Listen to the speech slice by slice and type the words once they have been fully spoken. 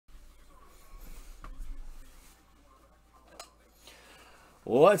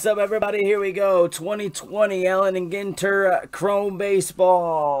What's up, everybody? Here we go. 2020 Allen and Ginter Chrome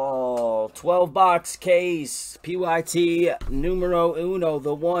Baseball. 12-box case. PYT numero uno,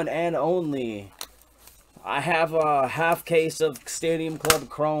 the one and only. I have a half case of Stadium Club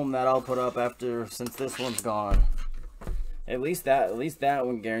Chrome that I'll put up since this one's gone. At least that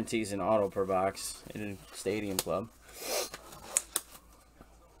one guarantees an auto per box in Stadium Club.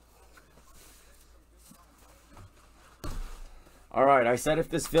 Alright, I said if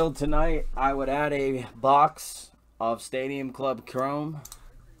this filled tonight, I would add a box of Stadium Club Chrome.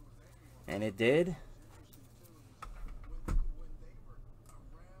 And it did.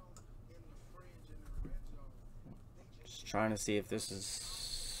 Just trying to see if this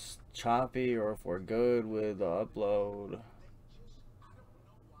is choppy or if we're good with the upload.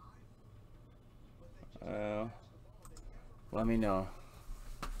 Let me know.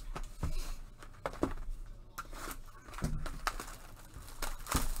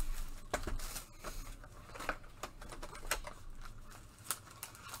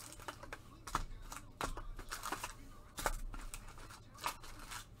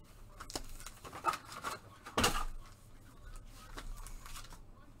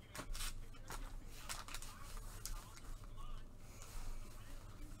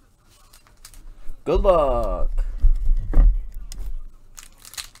 Good luck.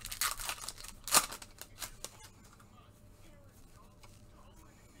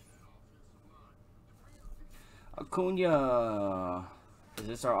 Acuna. Is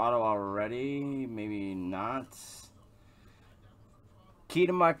this our auto already? Maybe not.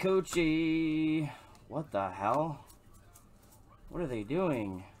 Kita Makuchi. What the hell? What are they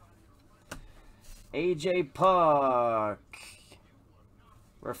doing? AJ Puck.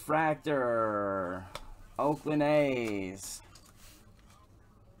 Refractor. Oakland A's.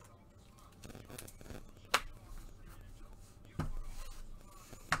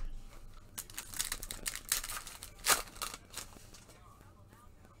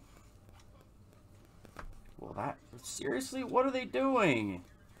 Well, seriously, what are they doing?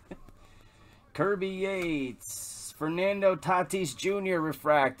 Kirby Yates. Fernando Tatis Jr.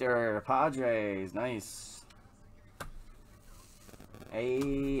 Refractor. Padres. Nice.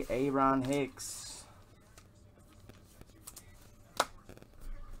 Aaron Hicks.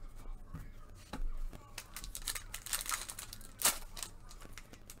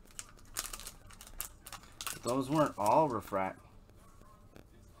 Those weren't all refract.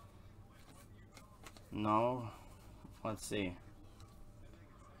 No. Let's see.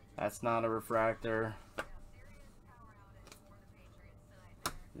 That's not a refractor.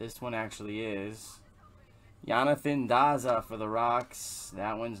 This one actually is. Jonathan Daza for the Rocks.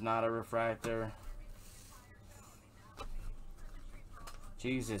 That one's not a refractor.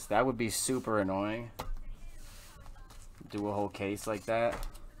 Jesus, that would be super annoying. Do a whole case like that.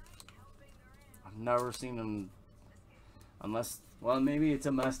 I've never seen them. Unless, well, maybe it's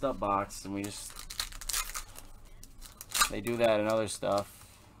a messed up box and they do that in other stuff.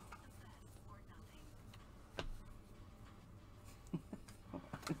 What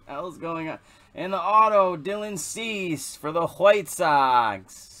the hell's going on? And the auto, Dylan Cease for the White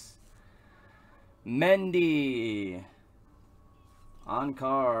Sox. Mendy on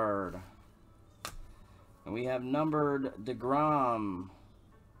card. And we have numbered DeGrom.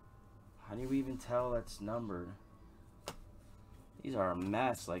 How do you even tell that's numbered? These are a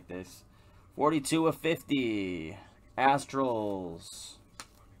mess like this. 42 of 50. Astrals.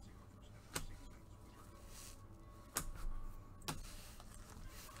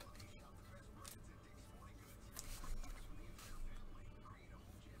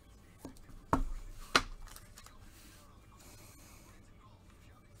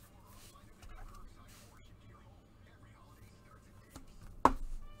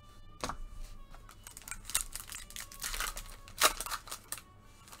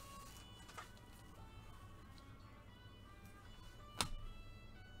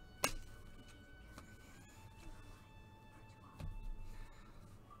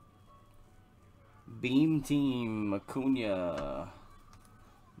 Beam Team, Acuna,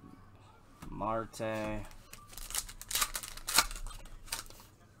 Marte. I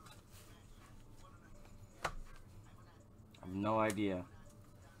have no idea.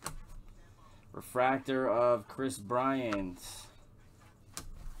 Refractor of Chris Bryant.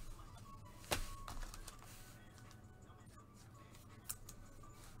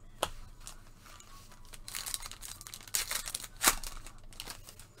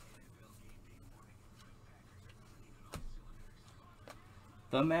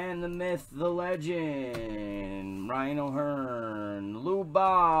 The man, the myth, the legend, Ryan O'Hearn, Lou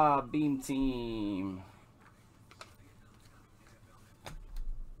Bob, Beam Team.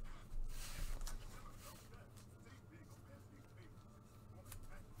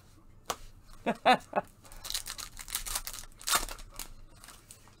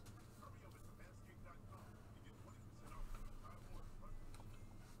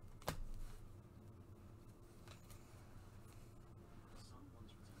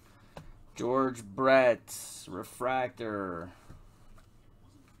 George Brett, refractor.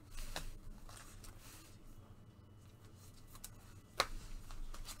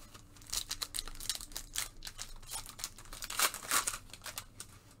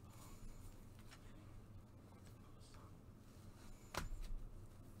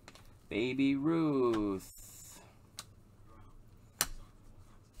 Baby Ruth.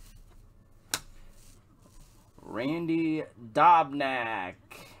 Randy Dobnak,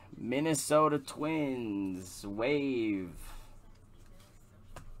 Minnesota Twins, wave.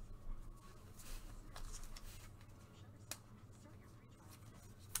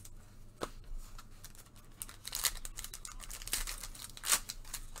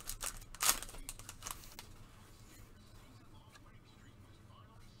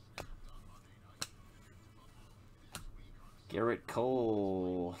 Garrett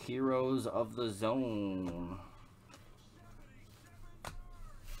Cole, Heroes of the Zone.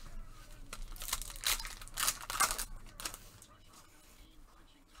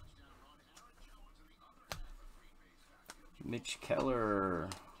 Mitch Keller.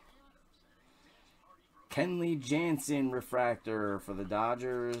 Kenley Jansen, refractor for the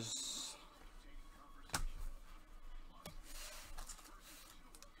Dodgers.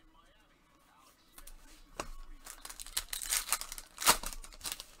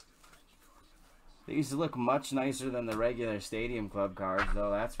 They used to look much nicer than the regular Stadium Club cards,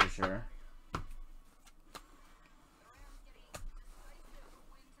 though, that's for sure.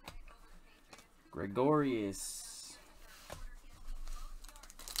 Gregorius.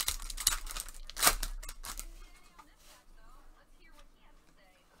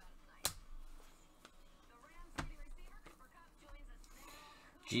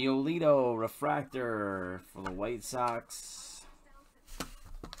 Giolito, refractor for the White Sox.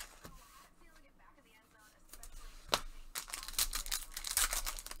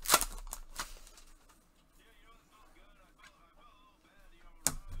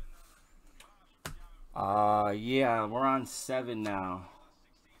 Yeah, we're on 7 now.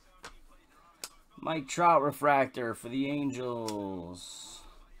 Mike Trout, refractor for the Angels.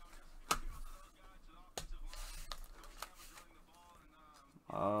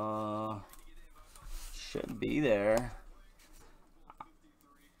 Should be there.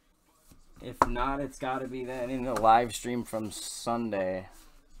 If not, it's got to be then in the live stream from Sunday.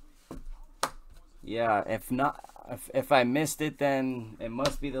 Yeah, if not, if I missed it, then it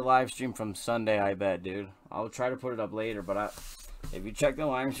must be the live stream from Sunday, I bet, dude. I'll try to put it up later, but if you check the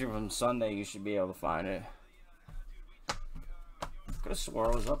live stream from Sunday, you should be able to find it. Could have swore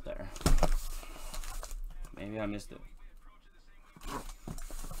it was up there. Maybe I missed it.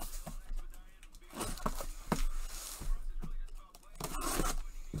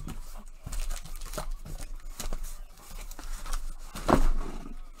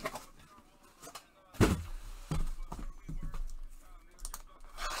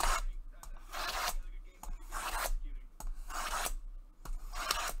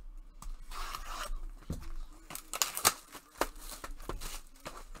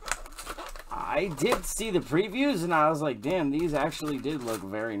 I did see the previews, and I was like, damn, these actually did look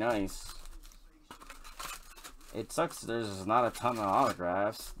very nice. It sucks there's not a ton of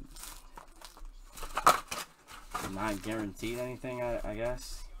autographs. Not guaranteed anything, I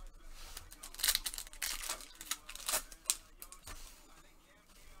guess.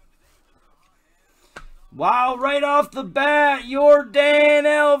 Wow, right off the bat, Yordan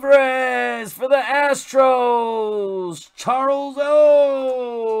Alvarez for the Astros. Charles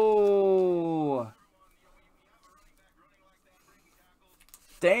O.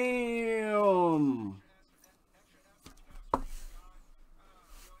 Damn.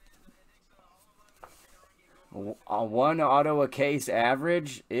 One auto a case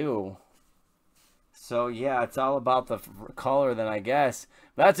average? Ew. So, yeah, it's all about the color then, I guess.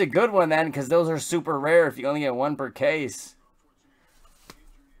 That's a good one then, because those are super rare if you only get one per case.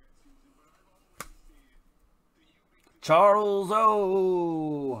 Charles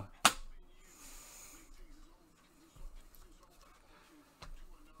O.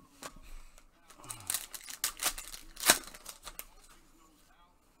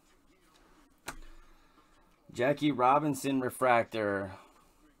 Jackie Robinson refractor.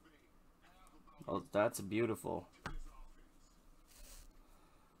 Oh, that's beautiful.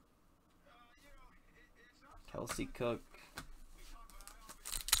 Kelsey Cook.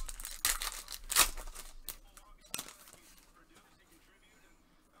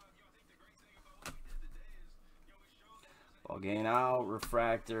 Gain out,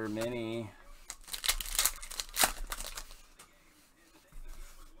 refractor, mini.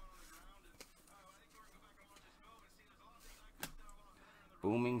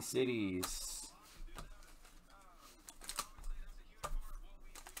 Booming Cities.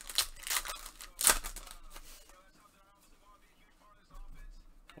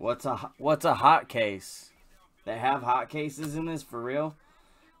 What's a hot case? They have hot cases in this for real?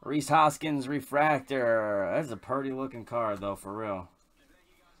 Reese Hoskins refractor. That's a pretty looking card though, for real.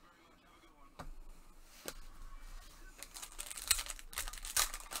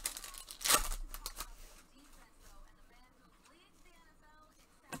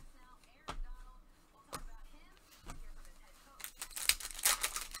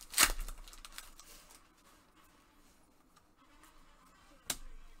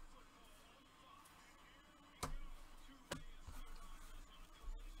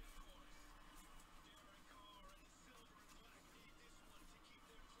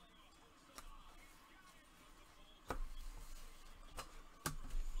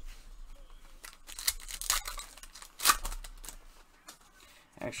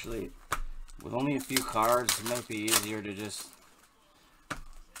 Actually, with only a few cards, it might be easier to just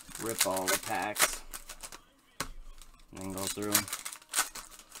rip all the packs and then go through them.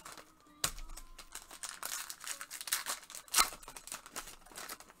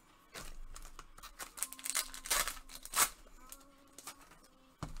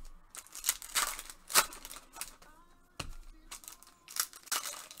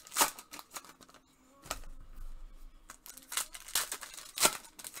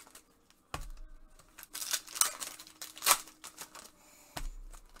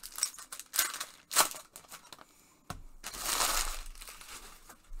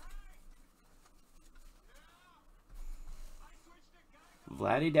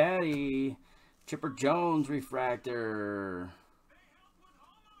 Vladdy Daddy, Chipper Jones refractor.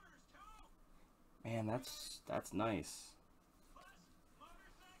 Man, that's nice.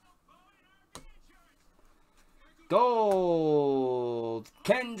 Gold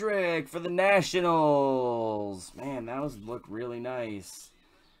Kendrick for the Nationals. Man, that was look really nice.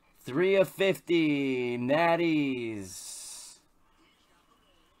 3 of 50 Natties.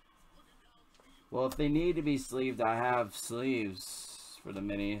 Well, if they need to be sleeved, I have sleeves for the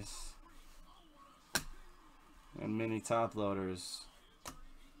minis and mini top loaders.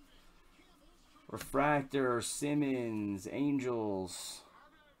 Refractor, Simmons, Angels.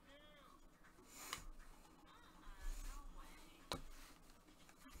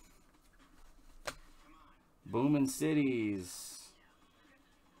 Boomin' Cities.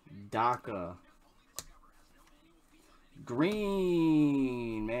 DACA.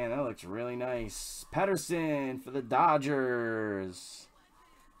 Green. Man, that looks really nice. Pedersen for the Dodgers.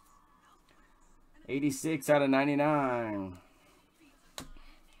 86 out of 99.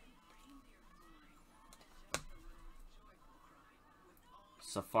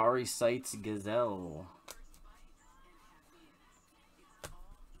 Safari Sights Gazelle.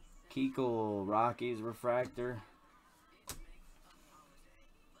 Keuchel, Rockies refractor.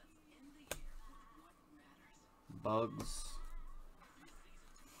 Bugs.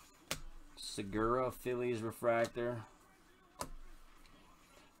 Segura, Phillies refractor.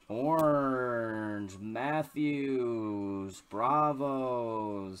 Orange, Matthews,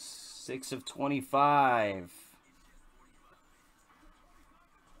 Bravos, 6 of 25.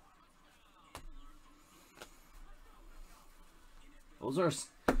 Those are,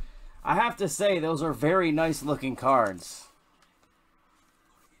 I have to say, those are very nice looking cards.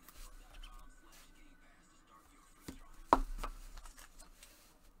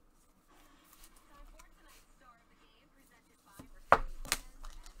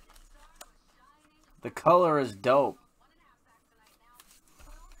 The color is dope.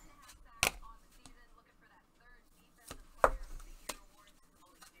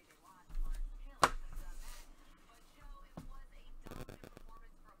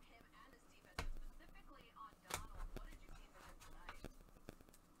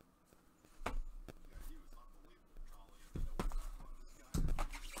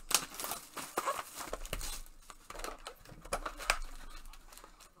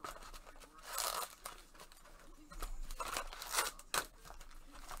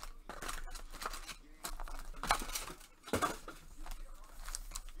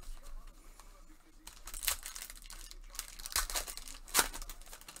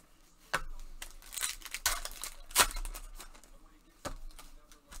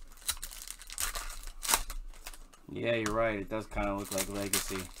 Yeah, you're right. It does kind of look like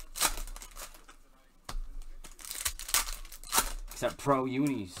Legacy. Except Pro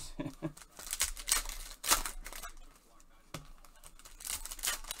Unis.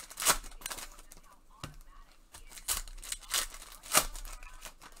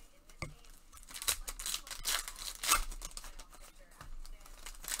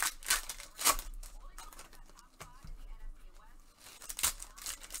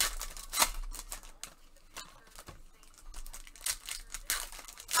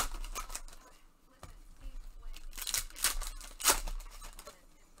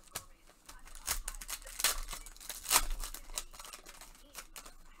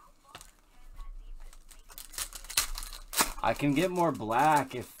 I can get more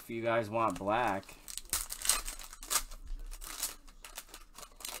black if you guys want black.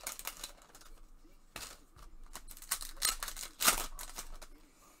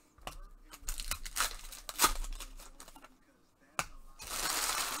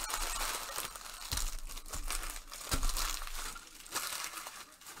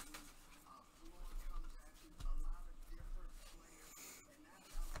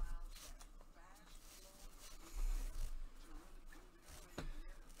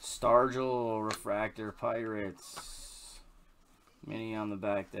 Stargell Refractor Pirates. Mini on the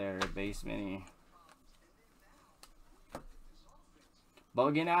back there. Base mini.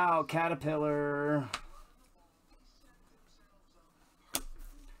 Bugging out Caterpillar.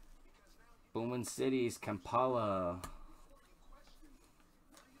 Boomin' Cities Kampala.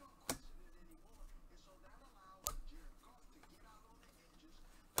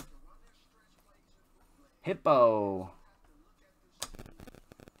 Hippo.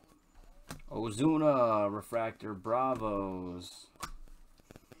 Ozuna Refractor Bravos.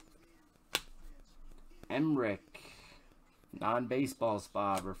 Emrick non-baseball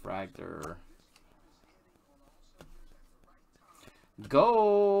spot refractor.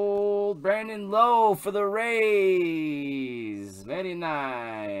 Gold Brandon Lowe for the Rays. Very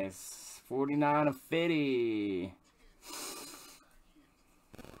nice. 49 of 50.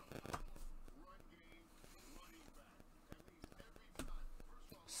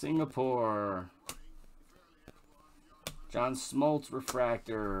 Singapore. John Smoltz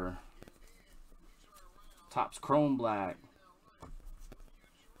refractor. Topps chrome black.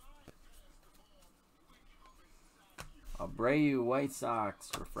 Abreu White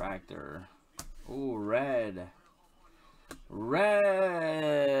Sox refractor. Ooh, red.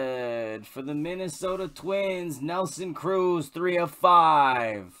 Red for the Minnesota Twins. Nelson Cruz, 3 of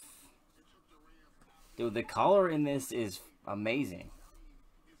 5. Dude, the color in this is amazing.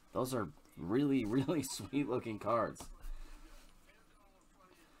 Those are really, really sweet looking cards.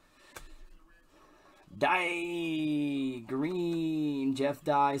 Dye Green, Jeff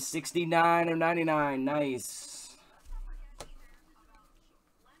Dye, 69 of 99. Nice.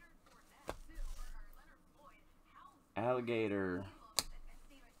 Alligator.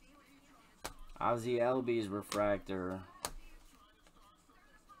 Ozzie Albies refractor.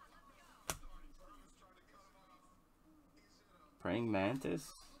 Praying Mantis.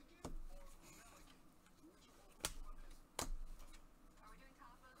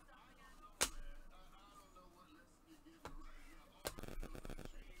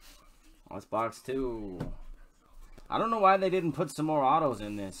 That's box 2. I don't know why they didn't put some more autos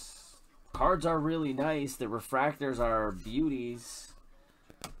in this. Cards are really nice. The refractors are beauties.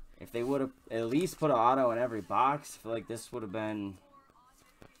 If they would have at least put an auto in every box, I feel like this would have been...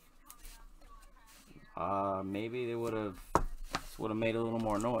 maybe they would have... This would have made a little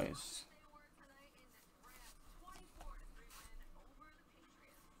more noise.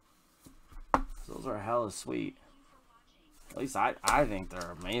 Those are hella sweet. At least I think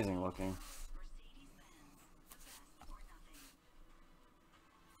they're amazing looking.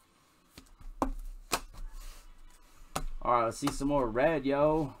 Alright, let's see some more red,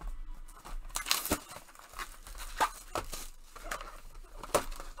 yo.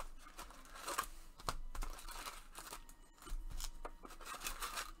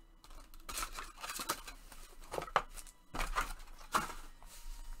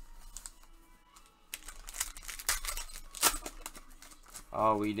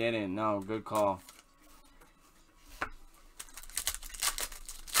 Oh, we didn't. No, good call.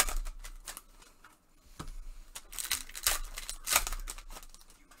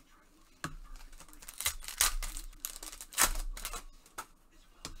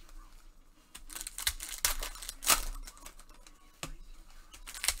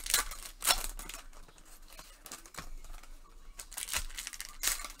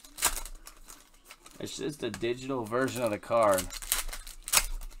 It's just a digital version of the card.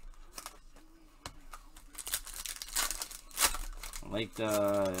 Like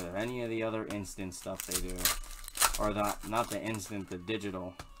any of the other instant stuff they do, or not the instant, the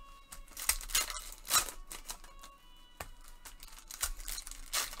digital.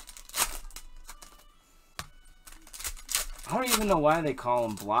 I don't even know why they call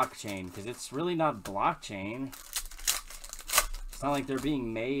them blockchain, because it's really not blockchain. It's not like they're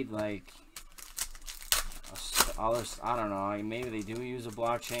being made like others. I don't know. Maybe they do use a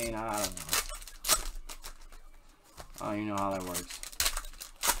blockchain. I don't know. I don't even know how that works.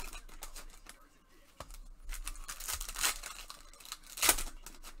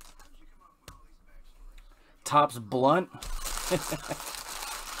 Topps Blunt.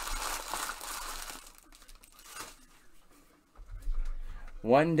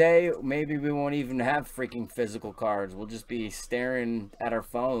 One day, maybe we won't even have freaking physical cards. We'll just be staring at our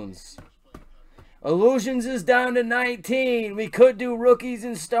phones. Illusions is down to 19. We could do Rookies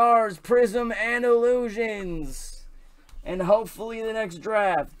and Stars, Prism, and Illusions. And hopefully the next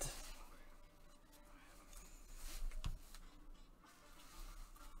draft.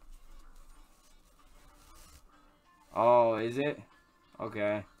 Oh, is it?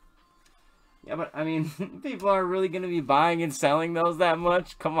 Okay. Yeah, but, I mean, people aren't really going to be buying and selling those that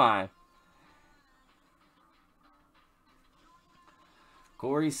much. Come on.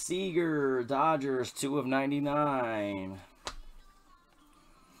 Corey Seager, Dodgers, 2/99.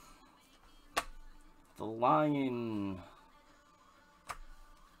 The Lion.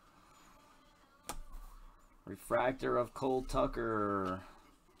 Refractor of Cole Tucker.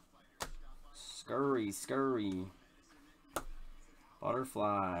 Scurry.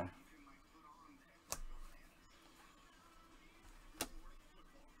 Butterfly.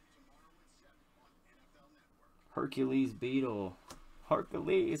 Hercules Beetle.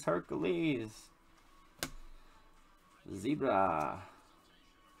 Hercules. Zebra.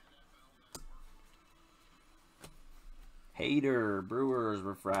 Hader, Brewers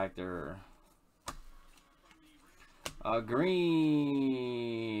Refractor. A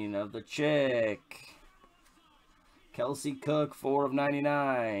green of the chick. Kelsey Cook,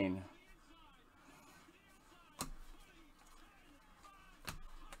 4/99.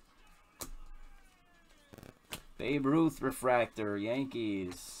 Babe Ruth Refractor,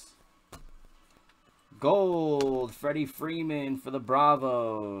 Yankees. Gold, Freddie Freeman for the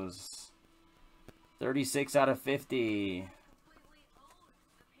Bravos. 36/50.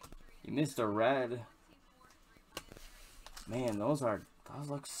 You missed a red. Man, those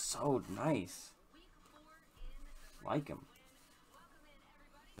look so nice. Like them.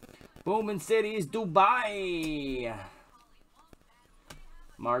 Bowman Cities, Dubai.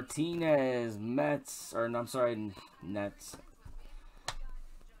 Martinez, Mets, or no, I'm sorry, Nets.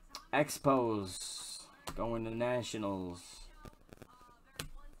 Expos, going to Nationals.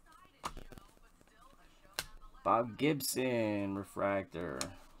 Bob Gibson, Refractor.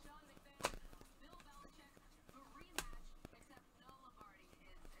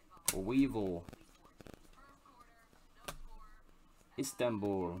 Weevil.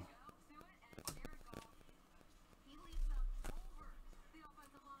 Istanbul.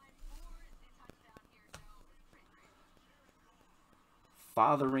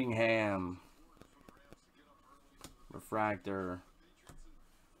 Fotheringham. Refractor.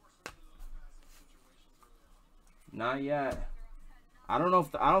 Not yet. I don't know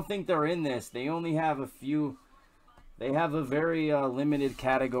if I don't think they're in this. They only have a few. They have a very limited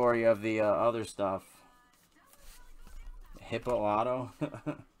category of the other stuff. Hippo Auto.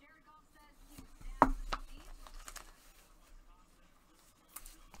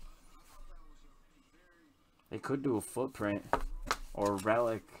 They could do a footprint or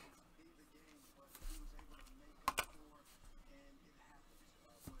relic.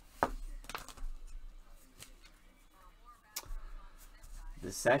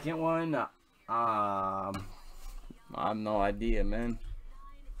 The second one, I have no idea, man.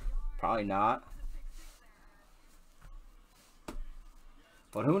 Probably not.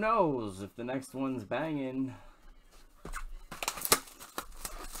 But who knows if the next one's banging.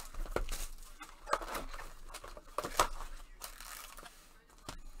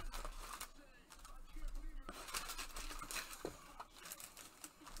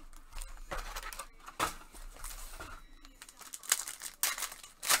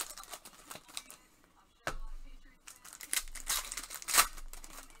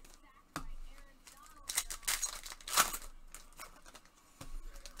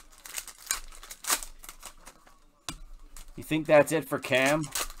 You think that's it for Cam?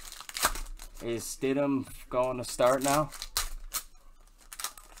 Is Stidham going to start now?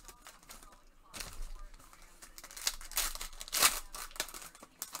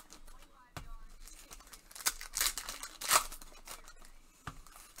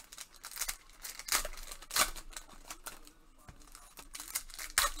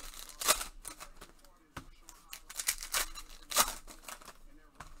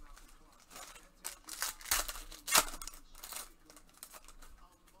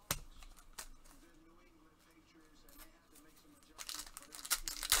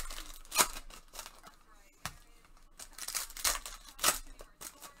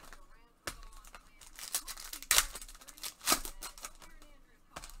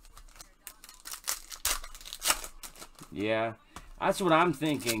 Yeah, that's what I'm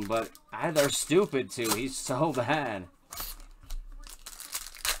thinking, but they're stupid too. He's so bad.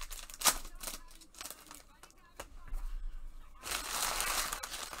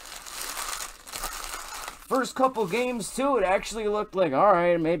 First couple games, too, it actually looked like, all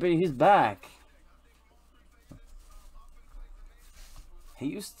right, maybe he's back. He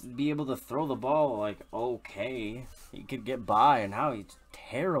used to be able to throw the ball like, okay. He could get by, and now he's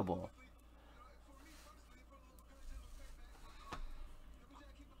terrible.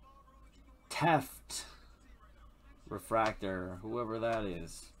 Teft. Refractor, whoever that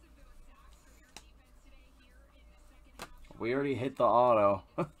is. We already hit the auto.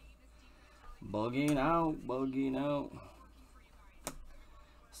 Bugging out, bugging out.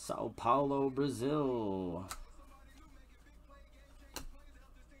 Sao Paulo, Brazil.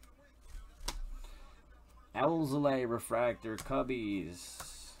 Elzele refractor,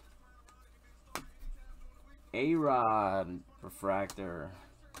 Cubbies. A-Rod refractor.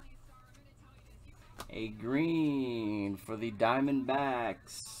 A green for the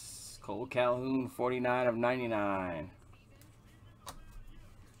Diamondbacks. Cole Calhoun, 49 of 99.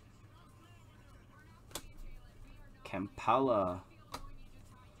 Kampala.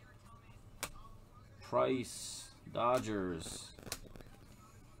 Price, Dodgers.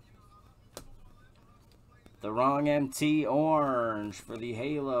 The wrong MT orange for the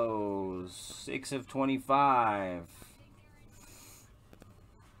Halos. 6 of 25.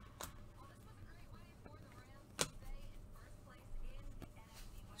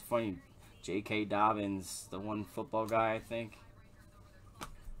 It's funny. J.K. Dobbins, the one football guy, I think.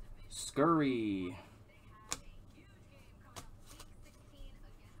 Scurry.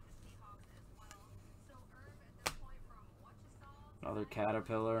 Another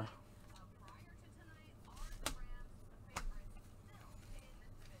Caterpillar. The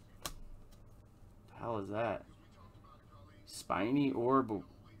hell is that? Spiny Orb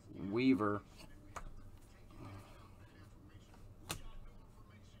Weaver.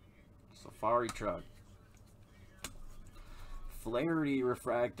 Safari Truck. Flaherty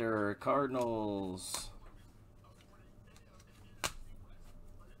refractor, Cardinals.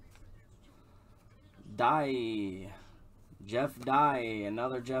 Dye. Jeff Dye,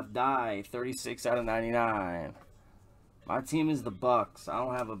 another Jeff Dye, 36 out of 99. My team is the Bucks. I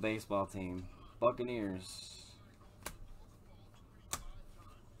don't have a baseball team. Buccaneers.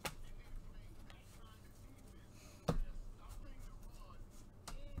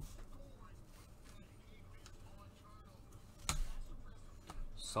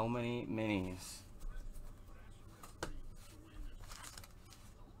 So many minis.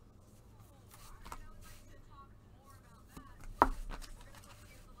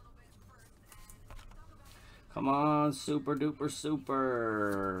 Come on, super duper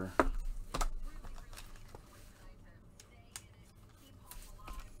super.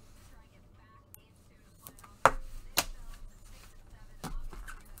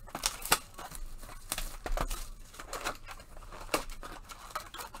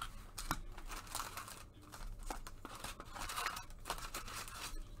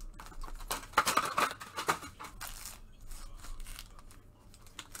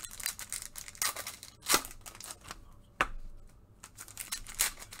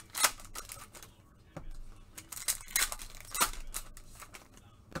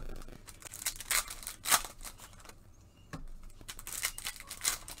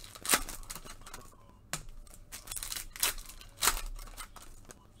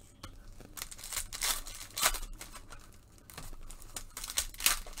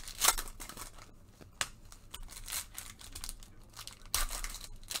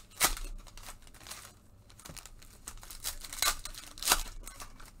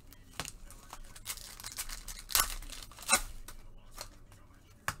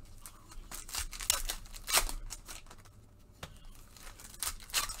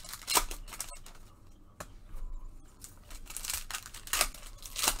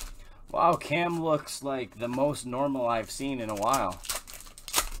 Wow, Cam looks like the most normal I've seen in a while.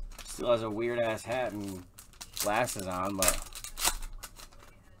 Still has a weird ass hat and glasses on, but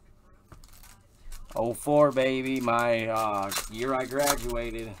 04 baby, my year I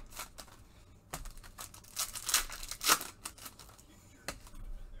graduated.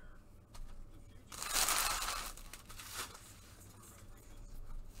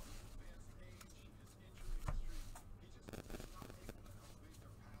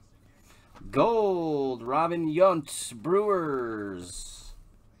 Gold, Robin Yount, Brewers,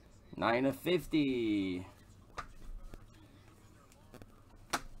 9 of 50.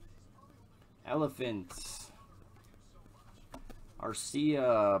 Elephants,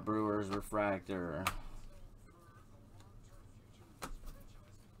 Arcia, Brewers refractor.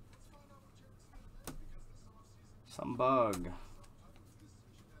 Some bug.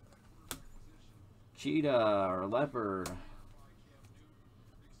 Cheetah or leopard.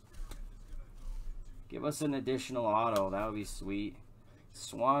 Give Give us an additional auto. That would be sweet.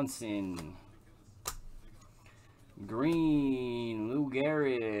 Swanson. Green. Lou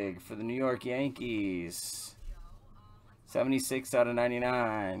Gehrig for the New York Yankees. 76 out of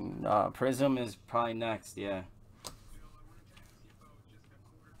 99. Prism is probably next, yeah.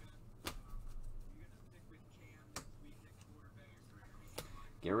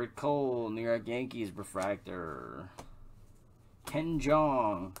 Garrett Cole, New York Yankees refractor. Ken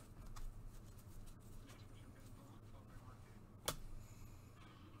Jong.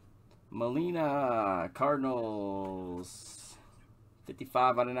 Molina, Cardinals.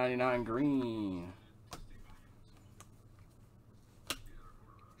 55 out of 99 green.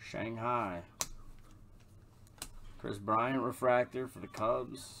 Shanghai. Chris Bryant refractor for the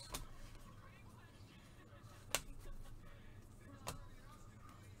Cubs.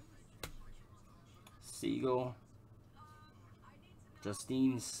 Siegel.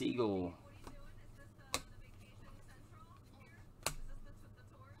 Justine Siegel.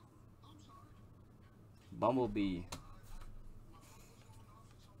 Bumblebee.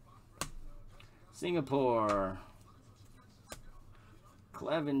 Singapore.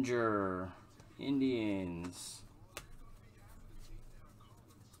 Clevenger. Indians.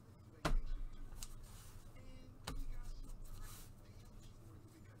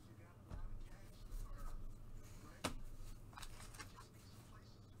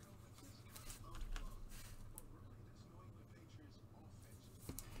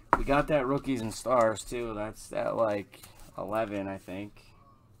 We got that Rookies and Stars too. That's at like 11, I think.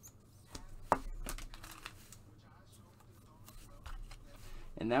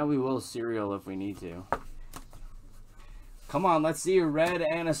 And now we will serial if we need to. Come on, let's see a red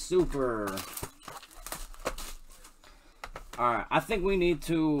and a super. Alright, I think we need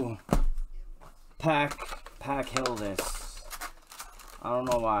to pack hill this. I don't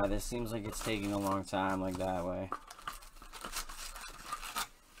know why. This seems like it's taking a long time like that way.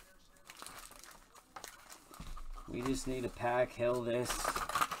 We just need to pack hill this.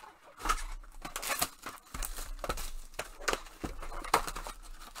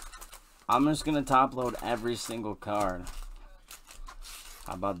 I'm just going to top load every single card.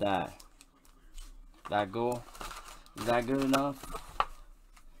 How about that? That cool? Is that good enough?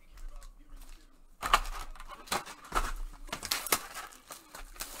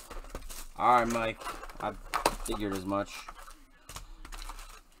 Alright, Mike. I figured as much.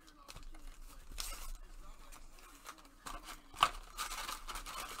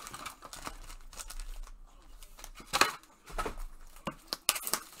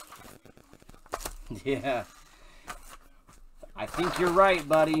 Yeah, I think you're right,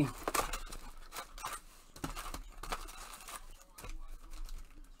 buddy.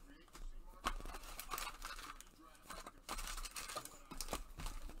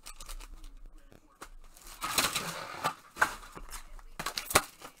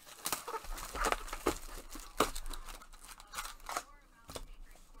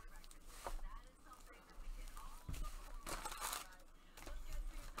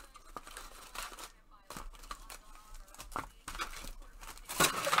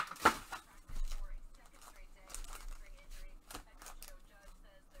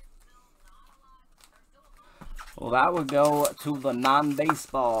 Well, that would go to the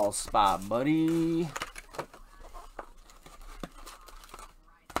non-baseball spot, buddy.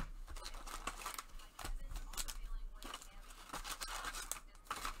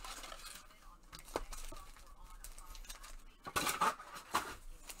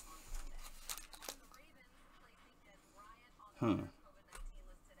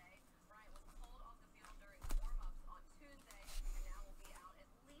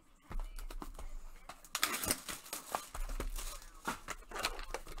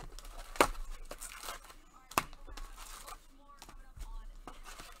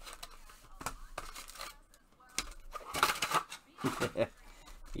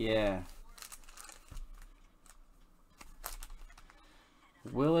 Yeah.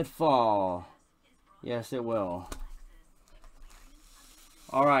 Will it fall? Yes, it will.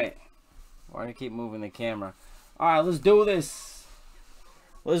 Alright. We're going to keep moving the camera. Alright, let's do this.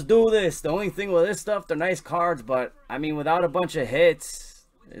 Let's do this. The only thing with this stuff, they're nice cards, but, I mean, without a bunch of hits,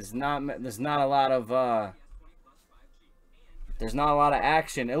 there's not a lot of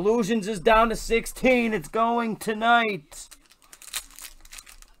action. Illusions is down to 16. It's going tonight.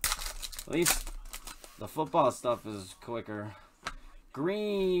 At least the football stuff is quicker.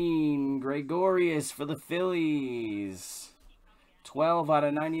 Green, Gregorius for the Phillies. 12 out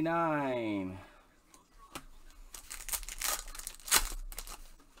of 99.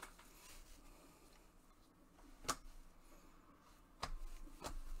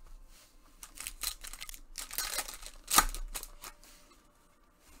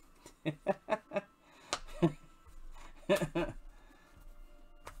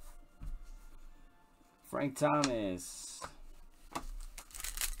 Frank Thomas.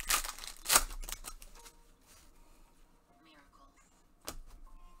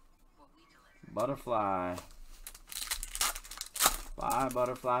 Butterfly. Fly,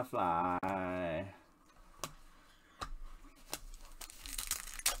 butterfly, fly.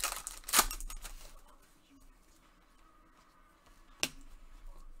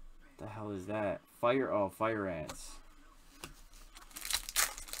 The hell is that? Fire, oh, fire ants.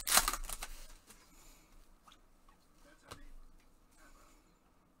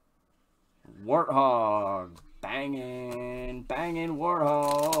 Warthog. Banging, banging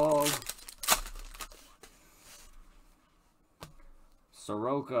Warthog.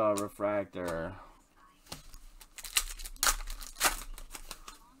 Soroka refractor.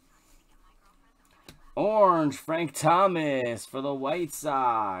 Orange, Frank Thomas for the White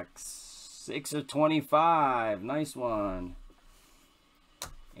Sox. 6 of 25. Nice one.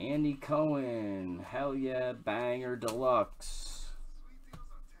 Andy Cohen. Hell yeah, banger deluxe.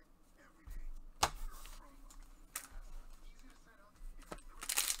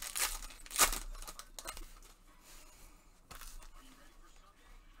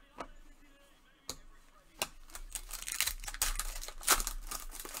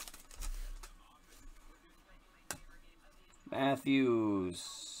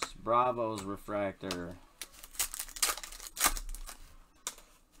 Matthews, Bravos refractor.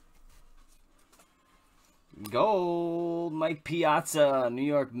 Gold, Mike Piazza, New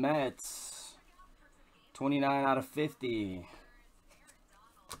York Mets. 29 out of 50.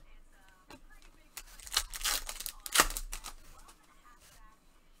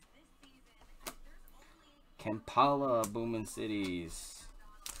 Kampala, Boomin' Cities.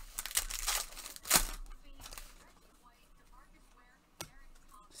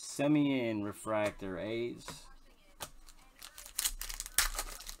 Semien refractor, A's.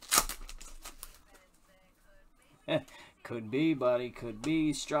 Could be, buddy. Could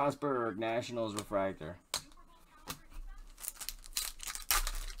be. Strasburg, Nationals refractor.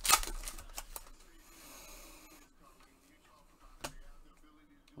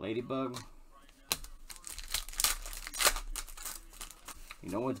 Ladybug. You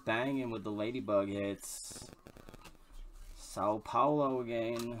know what's banging with the Ladybug hits? Sao Paulo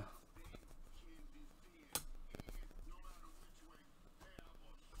again.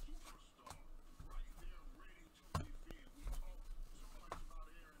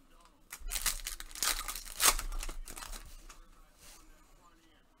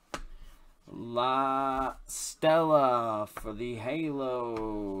 La Stella for the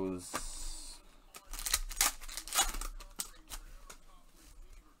Halos.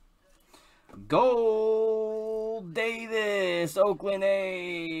 Gold Davis, Oakland A's.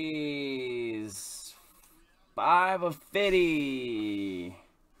 5 of 50.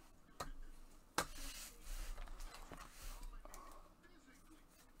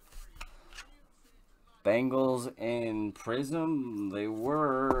 Bengals in Prism. They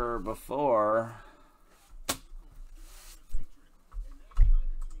were before.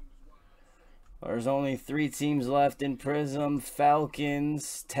 There's only 3 teams left in Prism: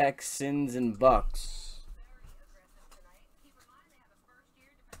 Falcons, Texans, and Bucks.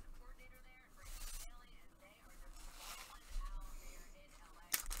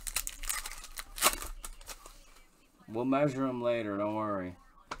 We'll measure them later, don't worry.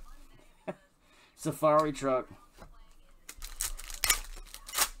 Safari truck.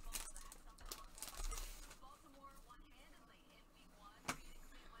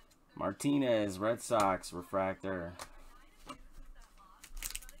 Martinez, Red Sox refractor.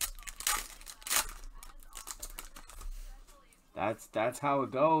 That's how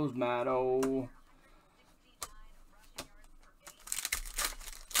it goes, Matto.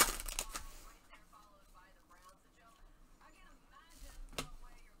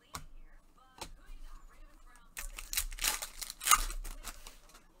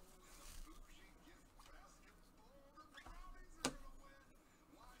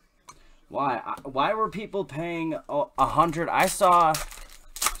 Why were people paying 100? I saw.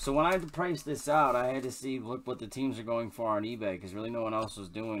 So when I had to price this out, I had to see what the teams are going for on eBay, because really no one else was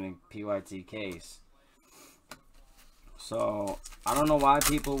doing a PYT case. So I don't know why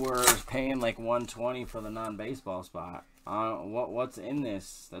people were paying like 120 for the non-baseball spot. What's in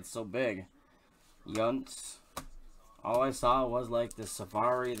this that's so big? Yunts. All I saw was like the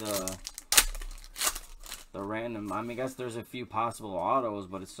Safari, the random. I mean, I guess there's a few possible autos,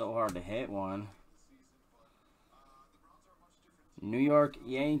 but it's so hard to hit one. New York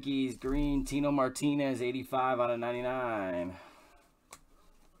Yankees green, Tino Martinez, 85 out of 99.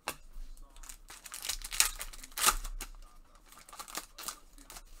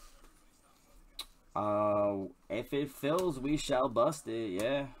 If it fills, we shall bust it.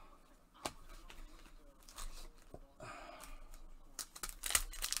 Yeah.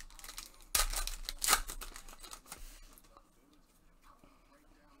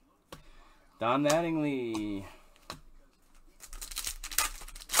 Don Mattingly.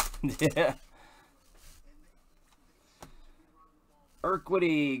 Yeah.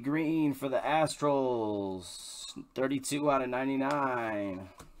 Urquidy green for the Astros. 32 out of 99.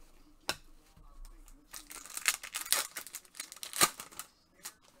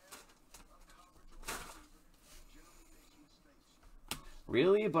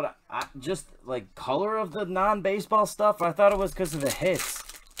 Really? But I just, like, color of the non-baseball stuff, I thought it was because of the hits.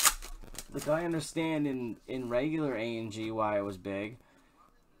 Like, I understand in regular A&G why it was big.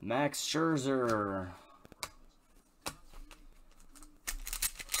 Max Scherzer.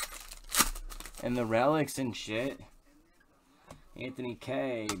 And the relics and shit. Anthony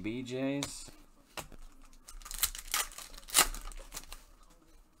K. BJs.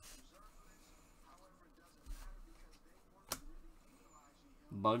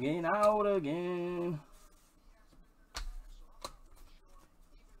 Bugging out again.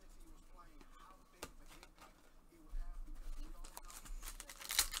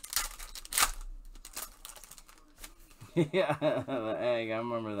 Yeah, the egg. I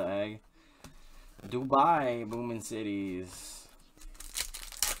remember the egg. Dubai, Booming Cities.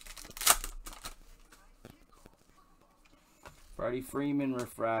 Freddie Freeman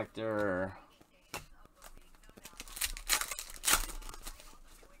refractor.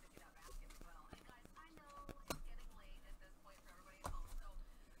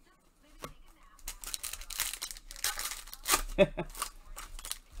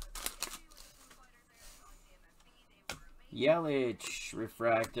 Yelich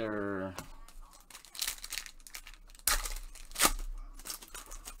refractor.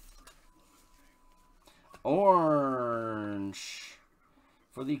 Orange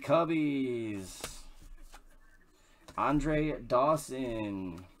for the Cubbies. Andre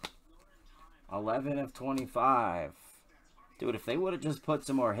Dawson. 11 of 25. Dude, if they would have just put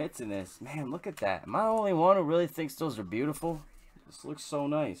some more hits in this, man, look at that. Am I the only one who really thinks those are beautiful? This looks so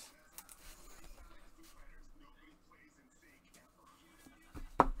nice.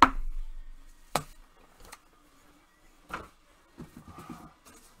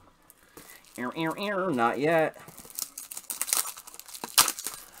 Not yet.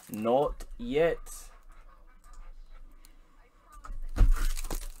 Not yet.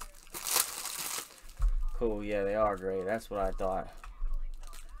 Cool, yeah, they are great. That's what I thought.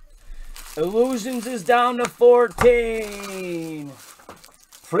 Illusions is down to 14.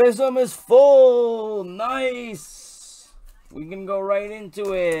 Prism is full. Nice. We can go right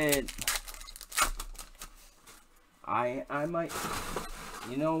into it. I might...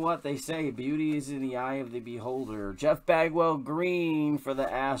 You know what they say, beauty is in the eye of the beholder. Jeff Bagwell green for the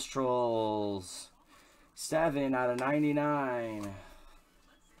Astros. 7 out of 99.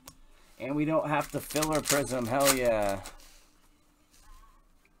 And we don't have to filler prism, hell yeah.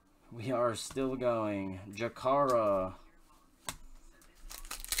 We are still going. Jakara.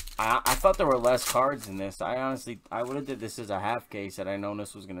 I thought there were less cards in this. I would have did this as a half case had I known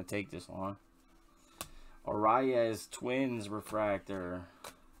this was going to take this long. Arias Twins refractor.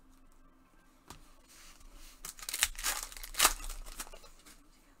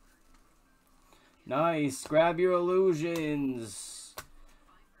 Nice. Grab your illusions.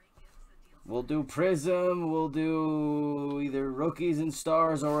 We'll do Prism. We'll do either Rookies and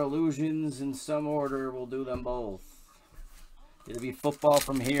Stars or Illusions in some order. We'll do them both. It'll be football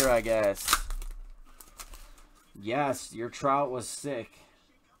from here, I guess. Yes, your Trout was sick.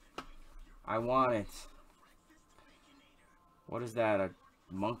 I want it. What is that, a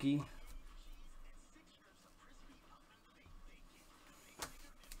monkey?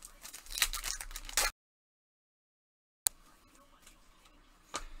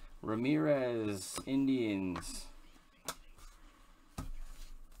 Ramirez, Indians.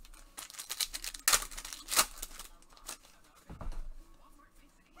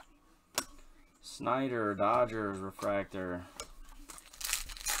 Snyder, Dodgers, refractor.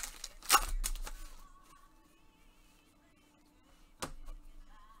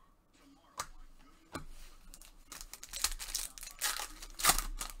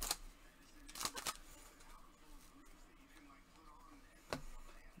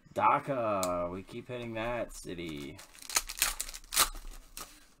 Dhaka, we keep hitting that city.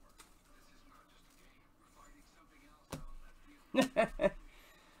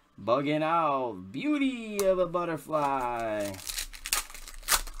 Bugging out. Beauty of a butterfly.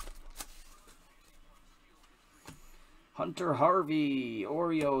 Hunter Harvey,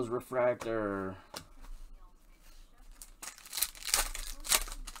 Oreos refractor.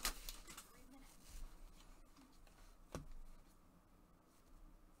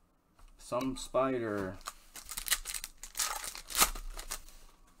 Some spider.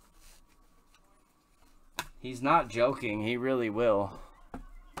 He's not joking. He really will.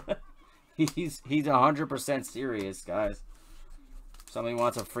 he's 100% serious, guys. Somebody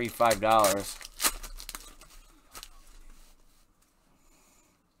wants a free $5.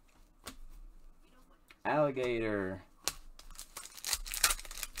 Alligator.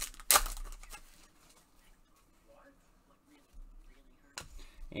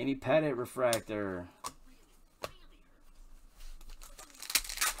 Andy Pettit refractor.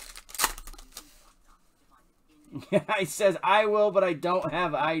 He says, I will, but I don't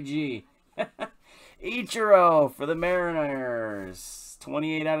have IG. Ichiro for the Mariners.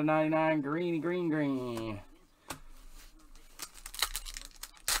 28 out of 99. Green.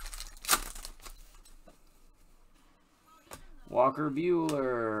 Walker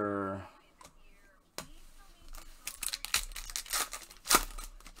Buehler.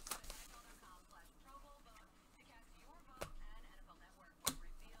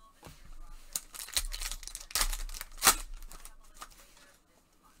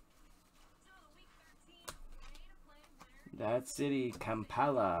 That City,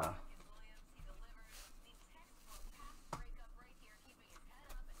 Kampala.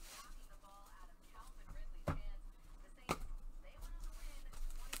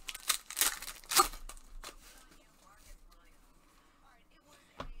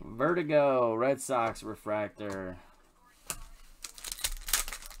 Vertigo, Red Sox refractor.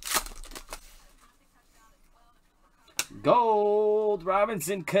 Gold,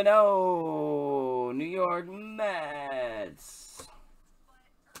 Robinson Cano, New York Mets.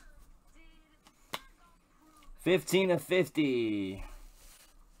 15 of 50.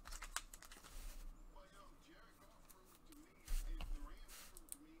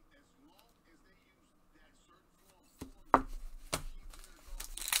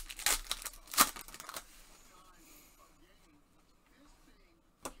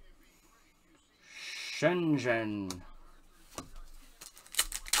 Shenzhen.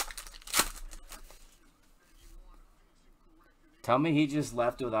 Tell me he just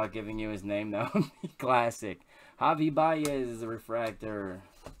left without giving you his name, though. Classic. Javi Baez, the refractor.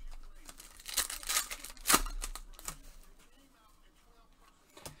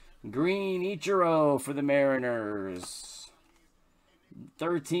 Green Ichiro for the Mariners.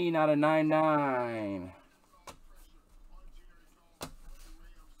 13 out of 99.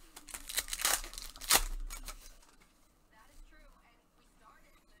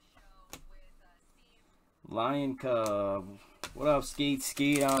 Lion Cub. What up,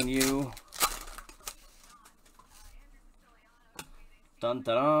 Skeet on you? Dun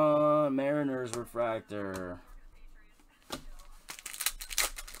dun dun. Mariners refractor.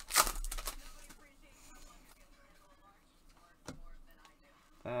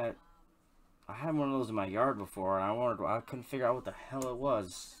 That I had one of those in my yard before, and I couldn't figure out what the hell it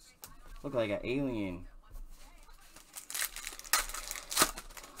was. Looked like an alien.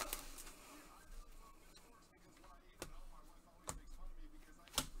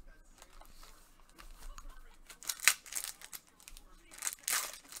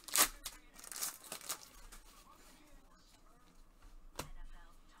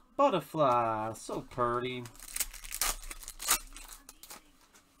 Butterfly, so pretty.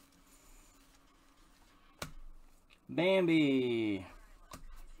 Bambi.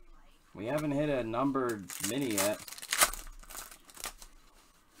 We haven't hit a numbered mini yet.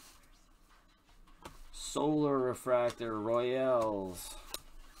 Solar refractor, Royales.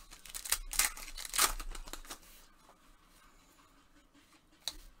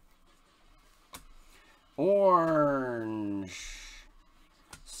 Orange.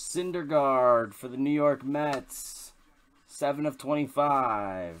 Syndergaard for the New York Mets. 7 of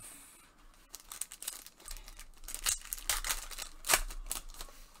 25.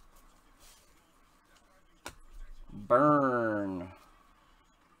 Byrne.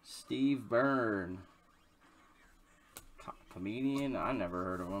 Steve Byrne. Comedian? I never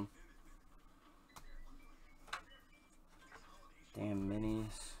heard of him. Damn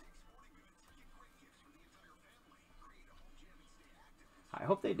minis. I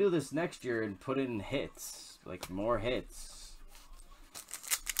hope they do this next year and put in hits. Like, more hits.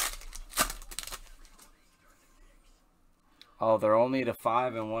 Oh, they're only to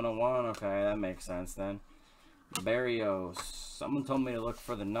 5 and 101. Okay, that makes sense then. Barrios. Someone told me to look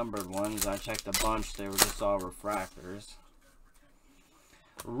for the numbered ones. I checked a bunch. They were just all refractors.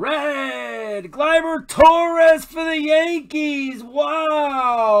 Red, Gleyber Torres for the Yankees.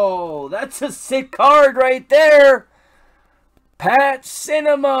 Wow, that's a sick card right there. Pat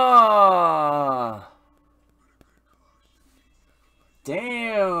Cinema.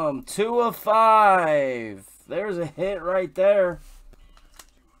 Damn, 2 of 5. There's a hit right there.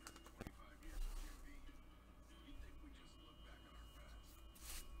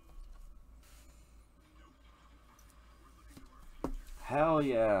 Hell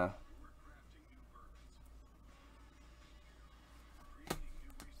yeah.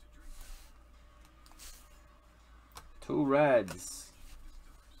 Two reds.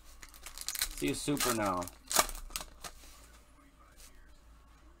 See a super now.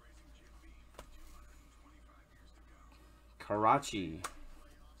 Karachi.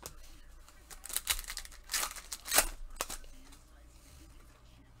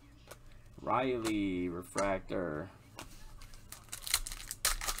 Riley refractor.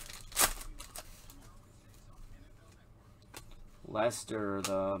 Lester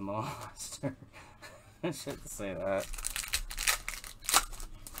the monster. I shouldn't say that.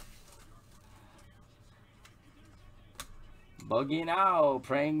 Bugging out,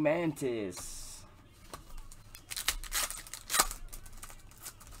 praying mantis.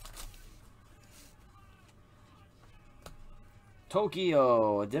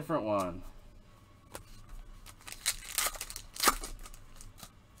 Tokyo, a different one.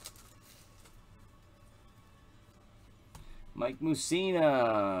 Mike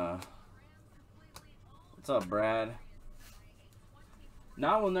Mussina. What's up, Brad?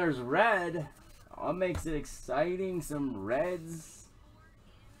 Now when there's red, what makes it exciting? Some reds.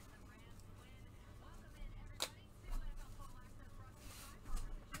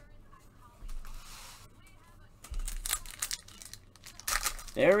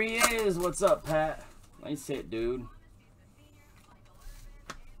 There he is. What's up, Pat? Nice hit, dude.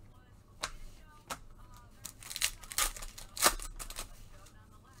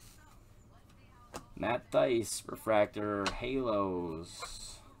 Matt Dice, refractor,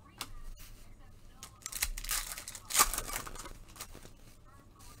 halos.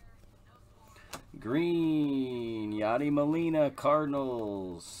 Green, Yadi Molina,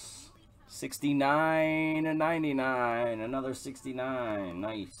 Cardinals. 69 and 99, another 69,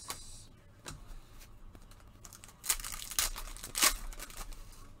 nice.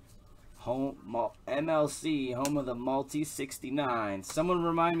 Home MLC, home of the multi 69. Someone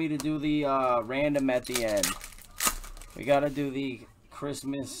remind me to do the random at the end. We gotta do the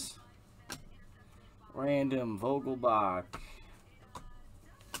Christmas random Vogelbach.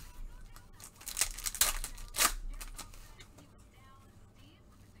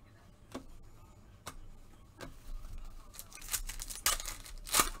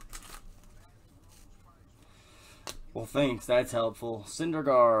 Well, thanks. That's helpful.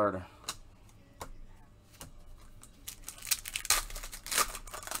 Syndergaard.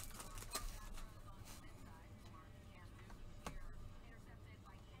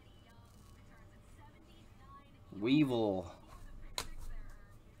 Weevil.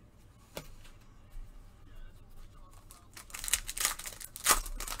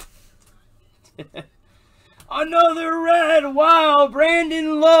 Another red. Wow.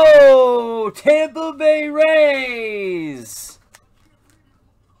 Brandon Lowe. Tampa Bay Rays.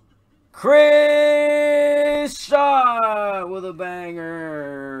 Chris Shaw with a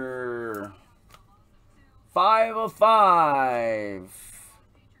banger. 5 of 5.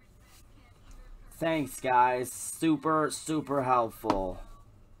 Thanks, guys. Super, super helpful.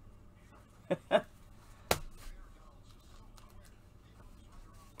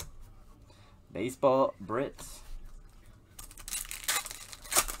 Baseball Brits.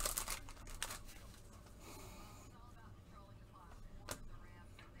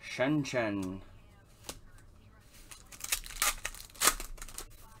 Shenzhen.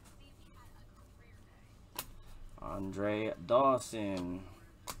 Andre Dawson.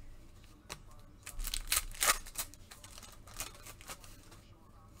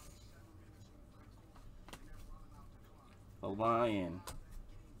 The Lion.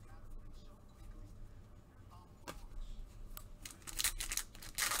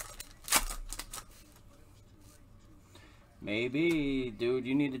 Maybe, dude,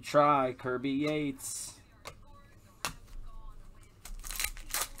 you need to try Kirby Yates.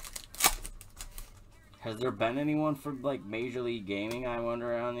 Has there been anyone for like Major League Gaming, I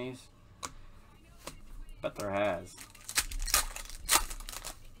wonder, on these? Bet there has.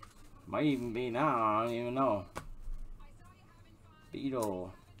 Might even be now, I don't even know.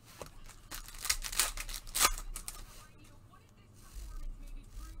 Beetle.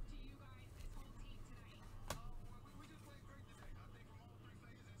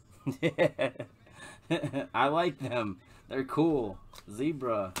 I like them. They're cool.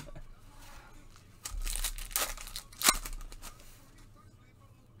 Zebra.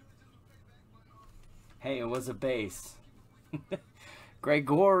 Hey, it was a base.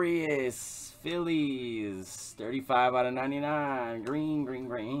 Gregorius. Phillies. 35 out of 99. Green, green,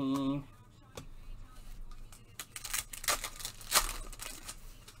 green.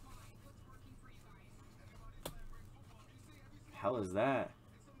 Hell is that?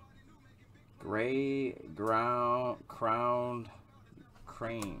 Gray crowned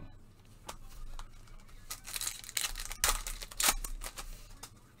crane.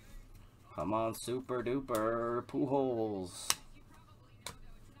 Come on, super duper Pujols.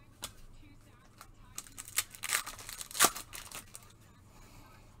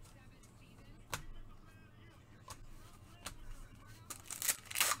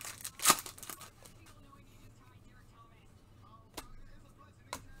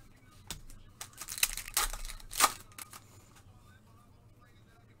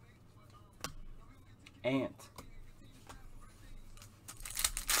 Ant.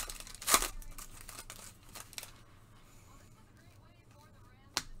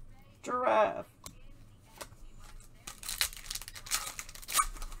 Giraffe.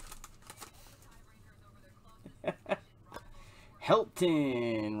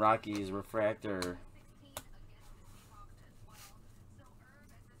 Helton. Rockies refractor.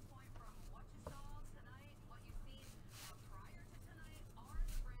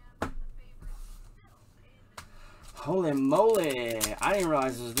 Holy moly! I didn't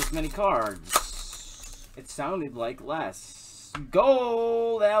realize there was this many cards. It sounded like less.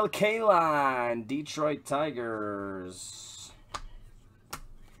 Gold LK line. Detroit Tigers.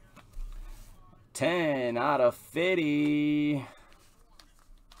 10 out of 50.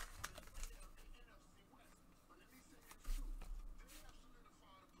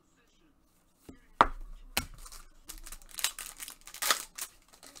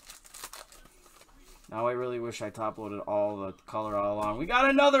 Now I really wish I top-loaded all the color all along. We got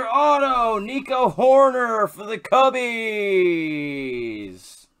another auto! Nico Horner for the Cubbies!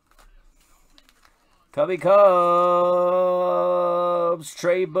 Cubby Cubs!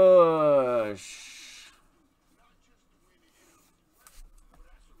 Trey Bush!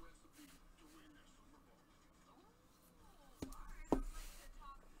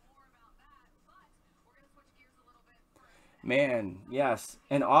 Man, yes.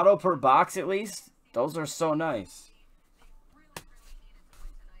 An auto per box at least? Those are so nice.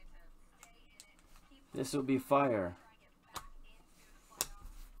 This will be fire.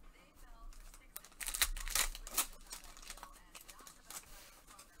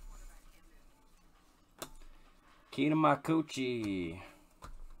 Kita Makuchi.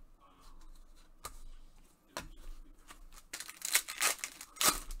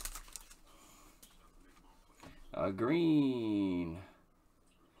 A green.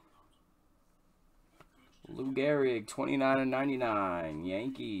 Lou Gehrig, 29 and 99.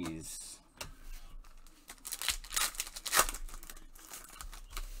 Yankees.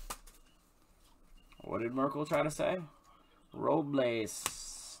 What did Merkel try to say?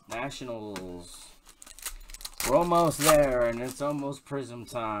 Robles. Nationals. We're almost there, and it's almost Prism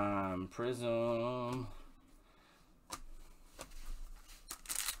time. Prism.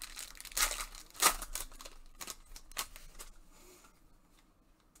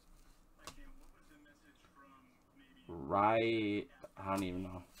 Right, I don't even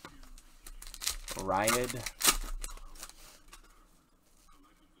know. Riot.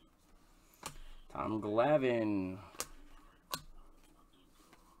 Tom Glavine.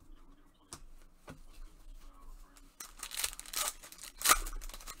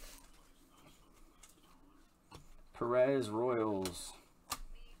 Perez Royals.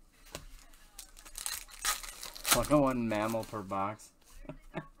 101 mammal per box.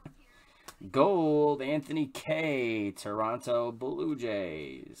 Gold, Anthony K. Toronto Blue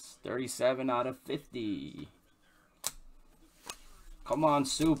Jays. 37 out of 50. Come on,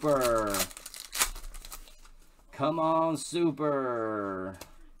 Super. Come on, Super.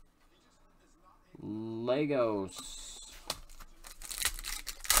 Legos.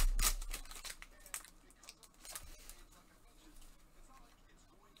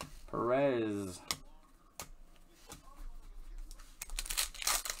 Perez.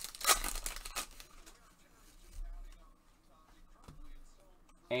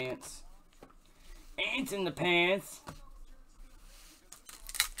 Ants. Ants in the pants.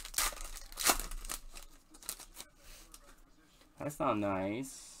 That's not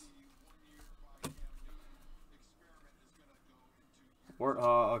nice.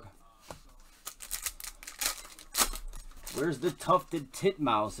 Warthog. Where's the tufted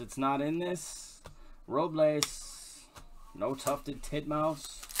titmouse? It's not in this. Robles. No tufted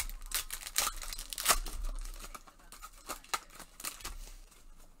titmouse.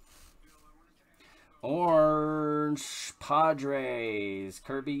 Orange Padres.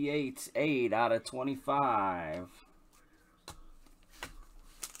 Kirby Yates. 8 out of 25.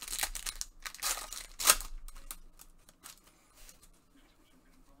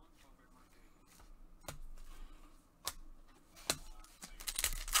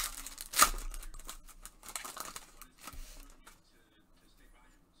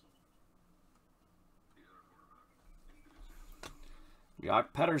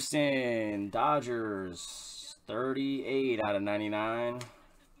 Jock Pedersen, Dodgers, 38 out of 99.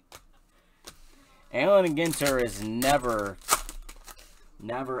 Allen and Ginter is never,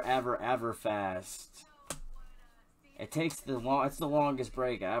 ever fast. It takes it's the longest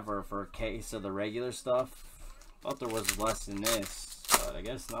break ever for a case of the regular stuff. Thought there was less than this, but I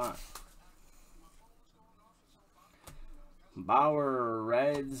guess not. Bauer,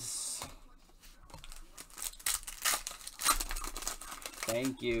 Reds.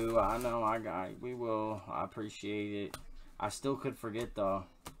 Thank you. I know we will. I appreciate it. I still could forget though.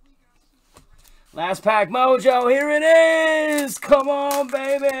 Last pack mojo. Here it is. Come on,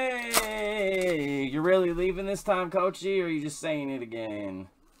 baby. You're really leaving this time, Coachy, or are you just saying it again?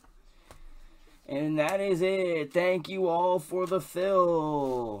 And that is it. Thank you all for the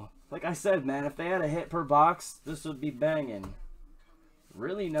fill. Like I said, man, if they had a hit per box, this would be banging.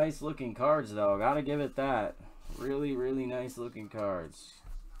 Really nice looking cards though. Gotta give it that. Really, really nice looking cards.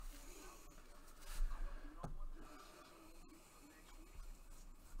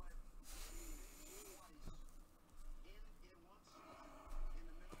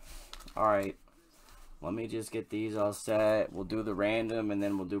 Alright. Let me just get these all set. We'll do the random and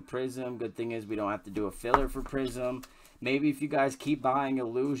then we'll do Prism. Good thing is we don't have to do a filler for Prism. Maybe if you guys keep buying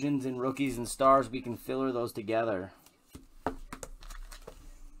Illusions and Rookies and Stars, we can filler those together.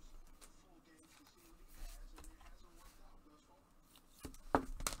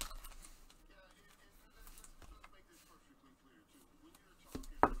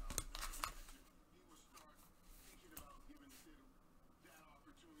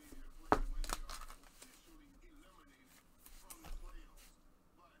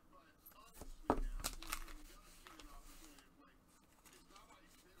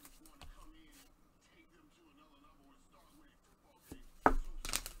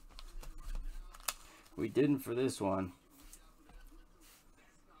 We didn't for this one.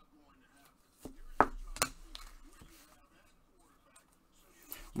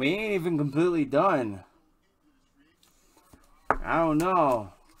 We ain't even completely done. I don't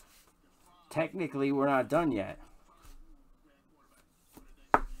know. Technically, we're not done yet.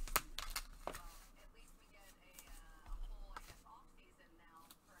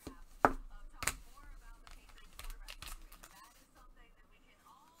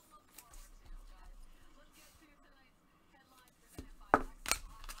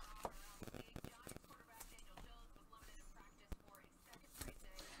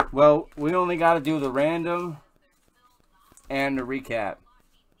 Well, we only got to do the random and the recap.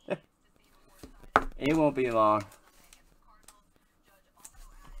 It won't be long.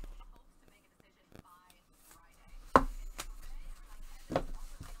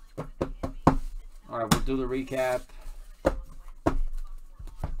 Alright, we'll do the recap.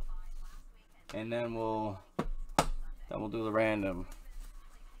 And then we'll do the random.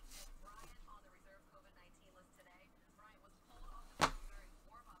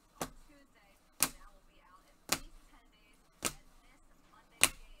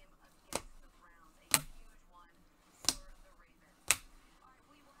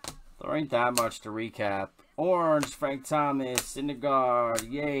 There ain't that much to recap. Orange, Frank Thomas, Syndergaard,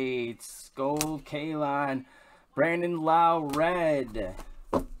 Yates, Gold, K-Line, Brandon Lau, Red.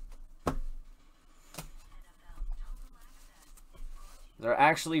 They're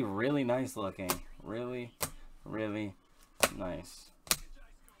actually really nice looking. Really, really nice.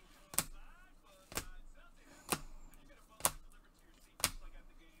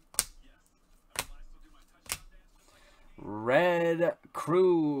 Red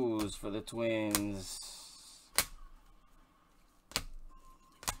Cruz for the Twins.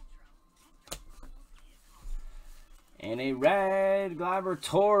 And a red Gleyber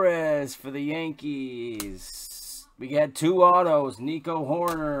Torres for the Yankees. We got 2 autos. Nico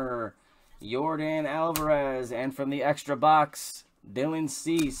Horner, Jordan Alvarez, and from the extra box, Dylan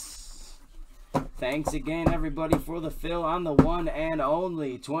Cease. Thanks again, everybody, for the fill on the one and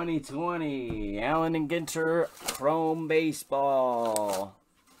only 2020 Allen and Ginter Chrome Baseball.